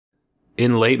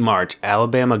In late March,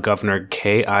 Alabama Governor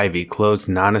Kay Ivey closed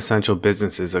non-essential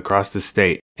businesses across the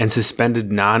state and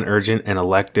suspended non-urgent and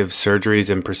elective surgeries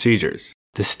and procedures.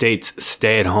 The state's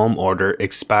stay-at-home order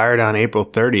expired on April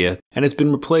 30th and has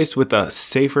been replaced with a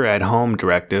safer-at-home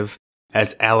directive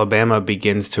as Alabama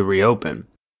begins to reopen.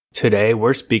 Today,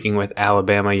 we're speaking with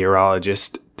Alabama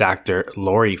urologist Dr.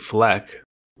 Lorie Fleck.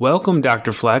 Welcome,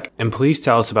 Dr. Fleck, and please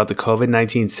tell us about the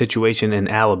COVID-19 situation in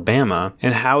Alabama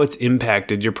and how it's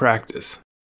impacted your practice.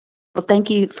 Well, thank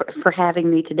you for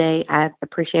having me today. I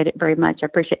appreciate it very much. I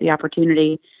appreciate the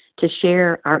opportunity to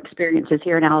share our experiences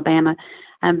here in Alabama.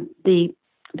 The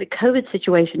COVID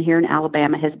situation here in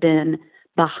Alabama has been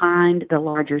behind the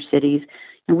larger cities,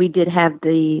 and we did have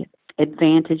the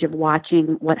advantage of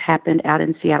watching what happened out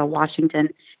in Seattle, Washington,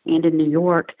 and in New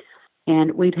York.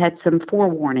 And we've had some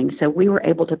forewarning, so we were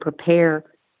able to prepare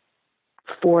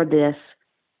for this,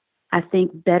 I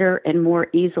think, better and more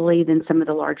easily than some of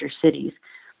the larger cities.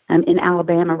 In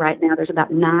Alabama right now, there's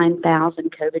about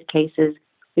 9,000 COVID cases.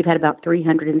 We've had about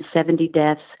 370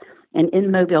 deaths. And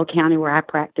in Mobile County, where I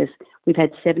practice, we've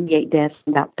had 78 deaths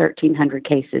and about 1,300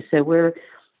 cases. So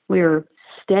we're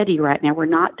steady right now. We're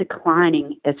not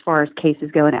declining as far as cases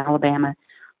go in Alabama.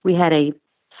 We had a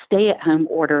stay-at-home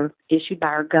order issued by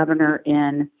our governor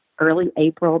in early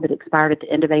April that expired at the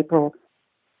end of April,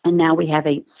 and now we have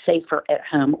a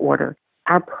safer-at-home order.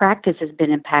 Our practice has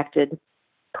been impacted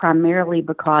primarily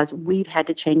because we've had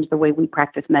to change the way we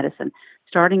practice medicine.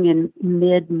 Starting in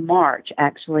mid-March,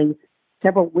 actually,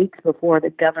 several weeks before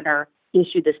the governor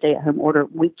issued the stay-at-home order,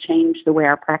 we changed the way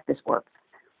our practice works.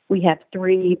 We have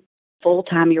 3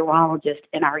 full-time urologists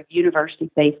in our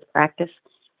university-based practice,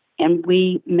 and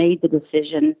we made the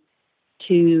decision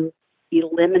to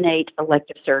eliminate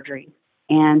elective surgery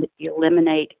and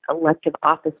eliminate elective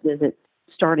office visits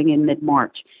starting in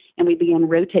mid-March. And we began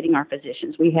rotating our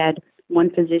physicians. We had 1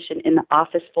 physician in the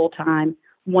office full-time,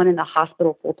 1 in the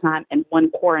hospital full-time, and 1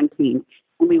 quarantine.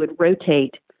 And we would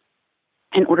rotate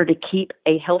in order to keep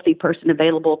a healthy person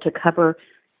available to cover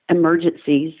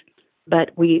emergencies.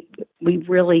 But we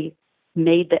really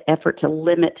made the effort to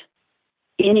limit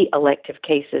any elective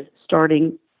cases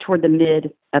starting toward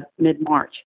the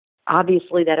mid-March.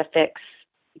 Obviously, that affects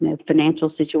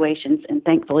financial situations, and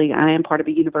thankfully, I am part of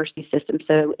a university system,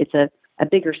 so it's a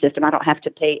bigger system. I don't have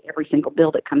to pay every single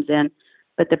bill that comes in,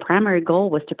 but the primary goal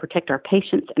was to protect our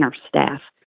patients and our staff.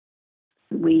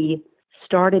 We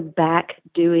started back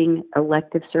doing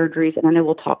elective surgeries, and I know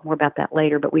we'll talk more about that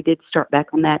later, but we did start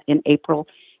back on that in April,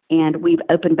 and we've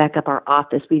opened back up our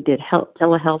office. We did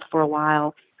telehealth for a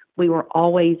while. We were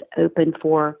always open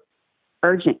for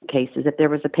urgent cases. If there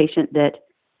was a patient that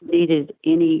needed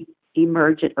any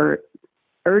emergent or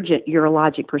urgent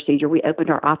urologic procedure, we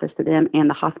opened our office to them and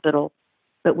the hospital,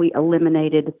 but we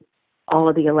eliminated all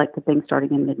of the elective things starting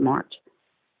in mid-March.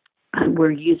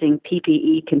 We're using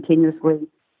PPE continuously.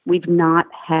 We've not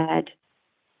had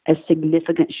a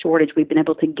significant shortage. We've been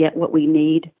able to get what we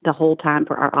need the whole time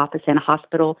for our office and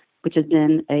hospital, which has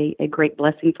been a great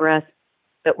blessing for us.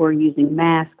 But we're using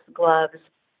masks, gloves,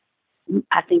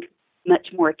 I think much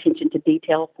more attention to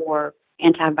detail for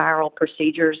antiviral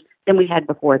procedures than we had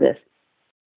before this.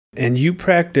 And you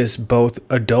practice both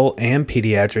adult and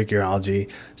pediatric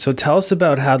urology. So tell us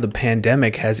about how the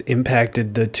pandemic has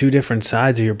impacted the 2 different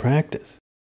sides of your practice.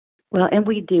 Well, and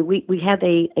we do. We have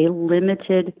a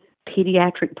limited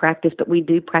pediatric practice, but we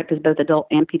do practice both adult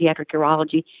and pediatric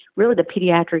urology. Really, the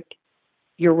pediatric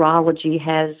urology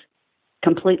has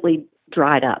completely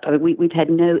dried up. I mean, we've had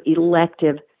no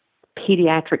elective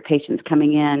pediatric patients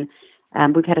coming in.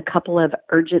 We've had a couple of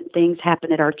urgent things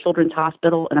happen at our children's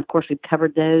hospital, and of course we've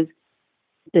covered those.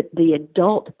 The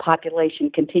adult population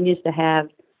continues to have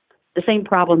the same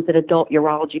problems that adult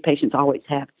urology patients always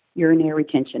have: urinary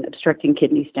retention, obstructing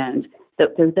kidney stones.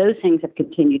 Those things have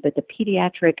continued, but the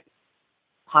pediatric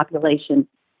population,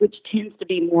 which tends to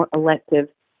be more elective,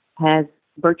 has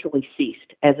virtually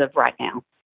ceased as of right now.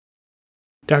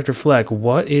 Dr. Fleck,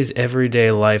 what is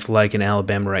everyday life like in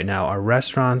Alabama right now? Are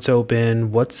restaurants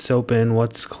open? What's open?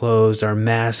 What's closed? Are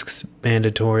masks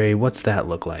mandatory? What's that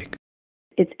look like?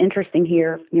 It's interesting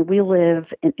here.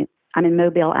 I'm in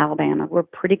Mobile, Alabama. We're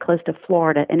pretty close to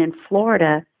Florida. And in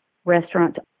Florida,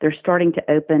 restaurants, they're starting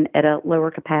to open at a lower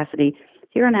capacity.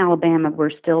 Here in Alabama, we're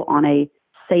still on a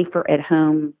safer at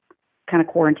home kind of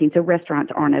quarantine. So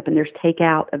restaurants aren't open. There's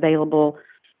takeout available.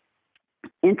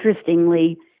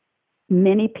 Interestingly,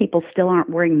 many people still aren't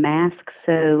wearing masks.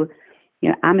 So,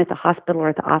 I'm at the hospital or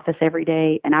at the office every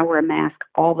day, and I wear a mask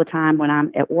all the time when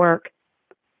I'm at work.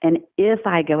 And if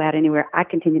I go out anywhere, I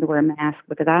continue to wear a mask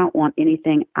because I don't want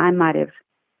anything I might have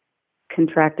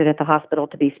contracted at the hospital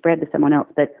to be spread to someone else.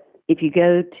 But if you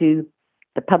go to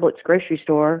the Publix grocery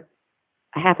store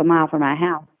a half a mile from my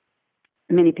house,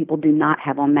 many people do not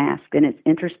have on masks. And it's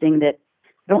interesting that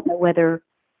I don't know whether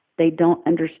they don't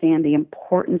understand the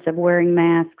importance of wearing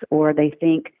masks, or they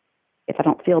think if I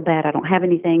don't feel bad, I don't have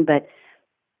anything. But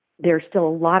there's still a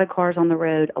lot of cars on the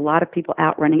road, a lot of people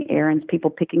out running errands, people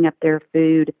picking up their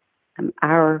food.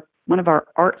 One of our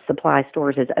art supply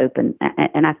stores is open,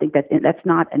 and I think that's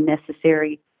not a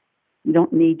necessary. You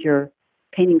don't need your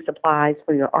painting supplies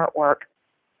for your artwork.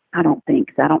 I don't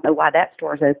think so. I don't know why that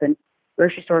store is open.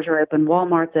 Grocery stores are open,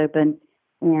 Walmart's open,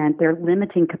 and they're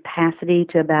limiting capacity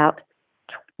to about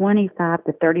 25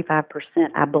 to 35%,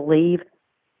 I believe.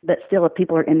 But still, if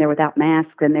people are in there without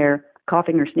masks and they're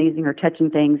coughing or sneezing or touching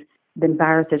things, then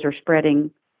viruses are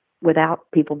spreading without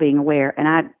people being aware.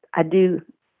 And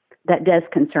that does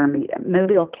concern me.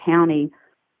 Mobile County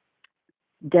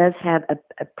does have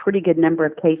a pretty good number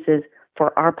of cases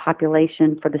for our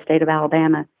population for the state of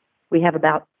Alabama. We have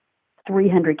about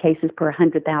 300 cases per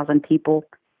 100,000 people,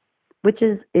 which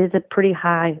is a pretty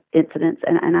high incidence.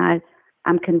 And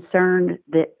I'm concerned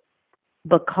that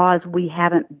because we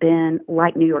haven't been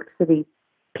like New York City,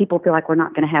 people feel like we're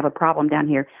not going to have a problem down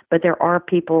here. But there are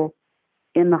people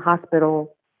in the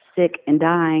hospital sick and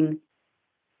dying,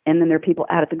 and then there are people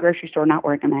out at the grocery store not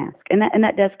wearing a mask. And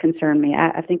that does concern me.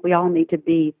 I think we all need to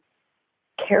be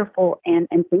careful and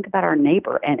think about our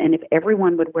neighbor. And if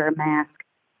everyone would wear a mask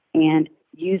and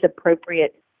use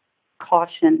appropriate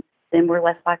caution, then we're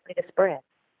less likely to spread.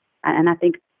 And I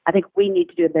think we need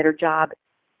to do a better job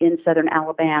in southern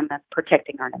Alabama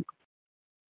protecting our neighbor.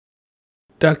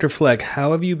 Dr. Fleck,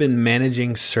 how have you been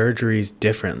managing surgeries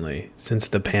differently since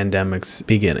the pandemic's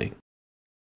beginning?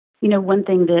 One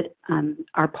thing that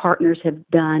our partners have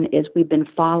done is we've been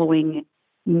following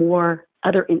more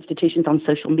other institutions on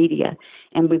social media,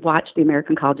 and we've watched the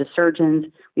American College of Surgeons,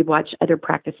 we've watched other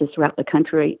practices throughout the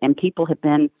country, and people have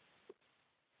been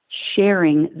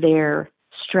sharing their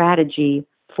strategy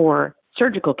for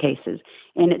surgical cases.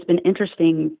 And it's been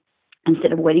interesting,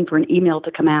 instead of waiting for an email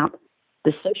to come out,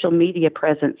 the social media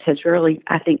presence has really,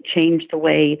 I think, changed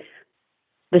the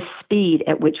speed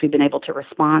at which we've been able to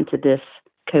respond to this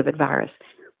COVID virus.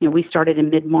 We started in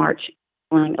mid-March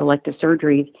doing elective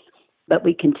surgeries, but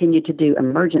we continued to do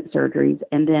emergent surgeries.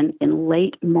 And then in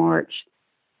late March,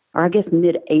 or I guess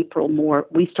mid-April more,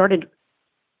 we started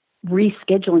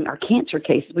rescheduling our cancer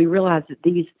cases. We realized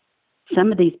that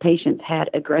some of these patients had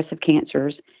aggressive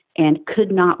cancers and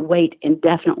could not wait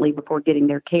indefinitely before getting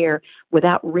their care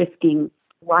without risking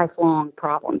lifelong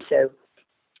problems. So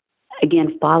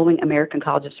again, following American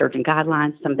College of Surgeon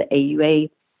guidelines, some of the AUA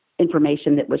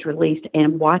information that was released,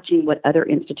 and watching what other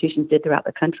institutions did throughout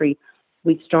the country,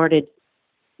 we started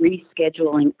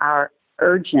rescheduling our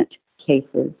urgent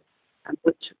cases,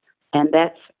 and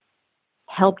that's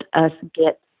helped us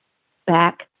get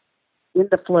back in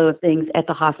the flow of things at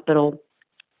the hospital,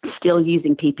 still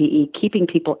using PPE, keeping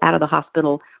people out of the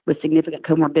hospital with significant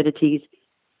comorbidities,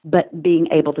 but being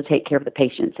able to take care of the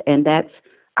patients. And that's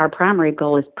our primary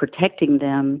goal, is protecting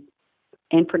them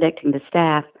and protecting the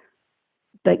staff,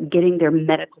 but getting their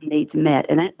medical needs met.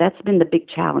 And that's been the big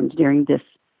challenge during this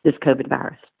COVID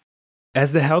virus.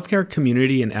 As the healthcare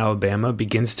community in Alabama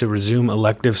begins to resume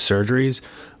elective surgeries,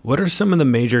 what are some of the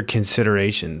major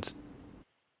considerations?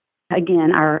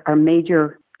 Again, our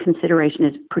major consideration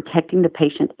is protecting the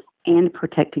patient and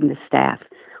protecting the staff.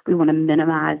 We want to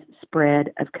minimize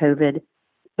spread of COVID,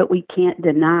 but we can't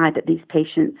deny that these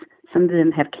patients, some of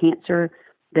them have cancer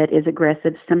that is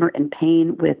aggressive, some are in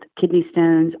pain with kidney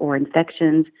stones or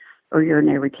infections or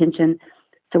urinary retention.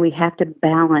 So we have to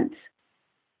balance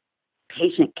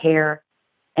patient care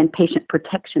and patient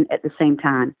protection at the same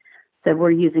time. So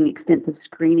we're using extensive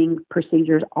screening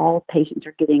procedures. All patients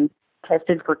are getting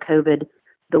tested for COVID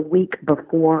the week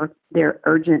before their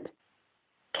urgent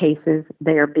cases.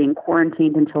 They are being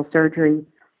quarantined until surgery.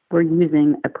 We're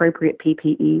using appropriate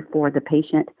PPE for the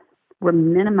patient. We're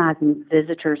minimizing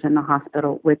visitors in the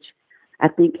hospital, which I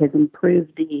think has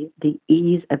improved the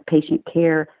ease of patient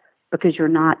care, because you're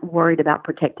not worried about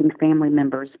protecting family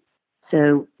members.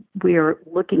 So we're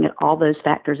looking at all those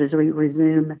factors as we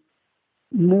resume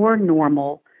more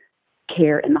normal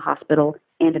care in the hospital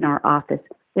and in our office.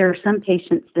 There are some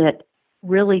patients that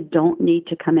really don't need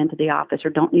to come into the office or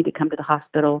don't need to come to the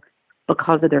hospital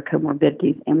because of their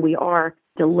comorbidities, and we are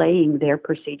delaying their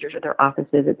procedures or their office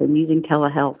visits and using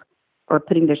telehealth or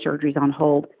putting their surgeries on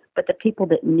hold. But the people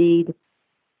that need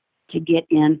to get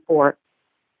in for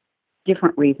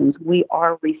different reasons, we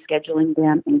are rescheduling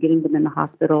them and getting them in the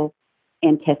hospital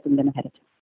and testing them ahead of time.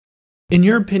 In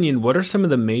your opinion, what are some of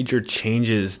the major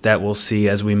changes that we'll see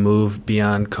as we move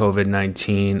beyond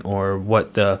COVID-19, or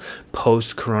what the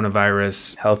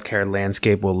post-coronavirus healthcare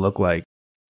landscape will look like?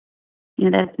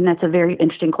 That's a very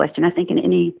interesting question. I think in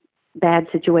any bad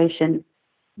situation,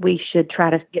 we should try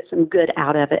to get some good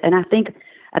out of it. And I think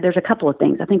there's a couple of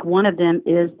things. I think one of them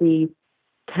is the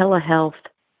telehealth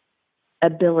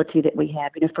ability that we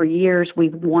have. For years,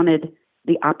 we've wanted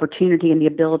the opportunity and the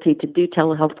ability to do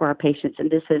telehealth for our patients,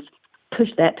 and this has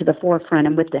pushed that to the forefront.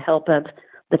 And with the help of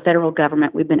the federal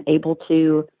government, we've been able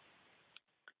to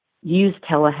use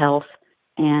telehealth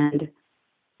and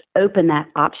open that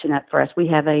option up for us. We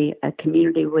have a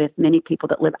community with many people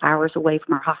that live hours away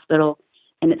from our hospital,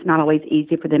 and it's not always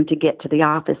easy for them to get to the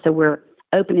office. So we're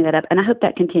opening that up, and I hope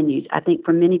that continues. I think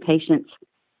for many patients,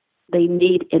 they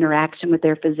need interaction with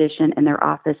their physician and their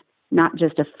office, not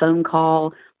just a phone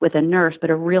call with a nurse, but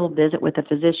a real visit with a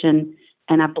physician.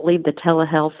 And I believe the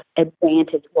telehealth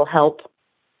advantage will help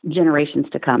generations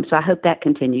to come. So I hope that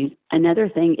continues. Another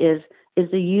thing is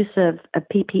the use of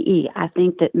PPE. I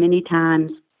think that many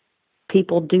times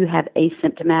people do have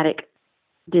asymptomatic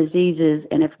diseases,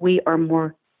 and if we are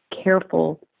more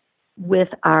careful with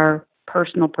our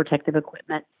personal protective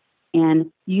equipment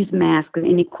and use masks in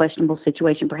any questionable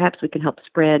situation, perhaps we can help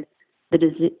spread the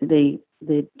diseases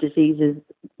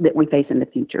that we face in the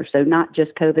future. So not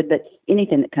just COVID, but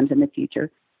anything that comes in the future.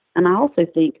 And I also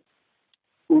think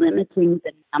limiting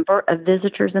the number of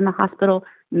visitors in the hospital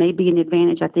may be an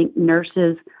advantage. I think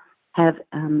nurses have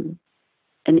an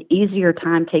easier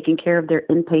time taking care of their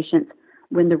inpatients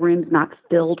when the room's not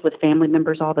filled with family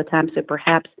members all the time. So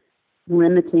perhaps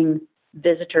limiting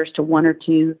visitors to one or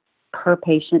two per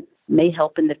patient may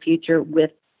help in the future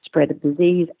with spread of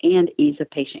disease and ease of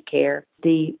patient care.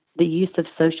 The use of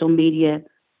social media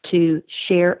to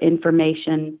share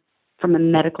information from a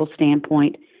medical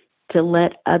standpoint, to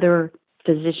let other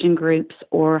physician groups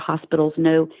or hospitals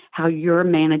know how you're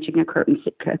managing a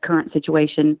current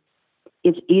situation.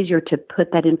 It's easier to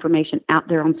put that information out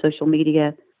there on social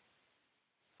media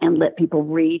and let people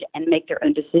read and make their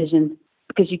own decisions,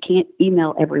 because you can't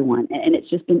email everyone. And it's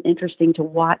just been interesting to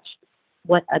watch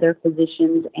what other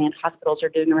physicians and hospitals are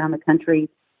doing around the country.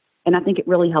 And I think it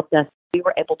really helped us. We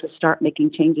were able to start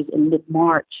making changes in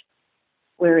mid-March,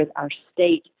 whereas our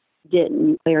state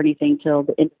didn't declare anything till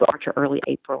the end of March or early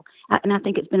April. And I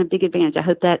think it's been a big advantage. I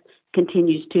hope that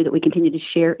continues too, that we continue to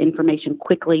share information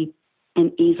quickly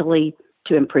and easily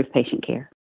to improve patient care.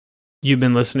 You've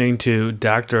been listening to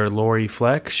Dr. Lorie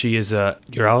Fleck. She is a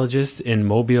urologist in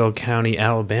Mobile County,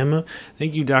 Alabama.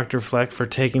 Thank you, Dr. Fleck, for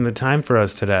taking the time for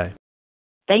us today.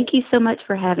 Thank you so much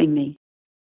for having me.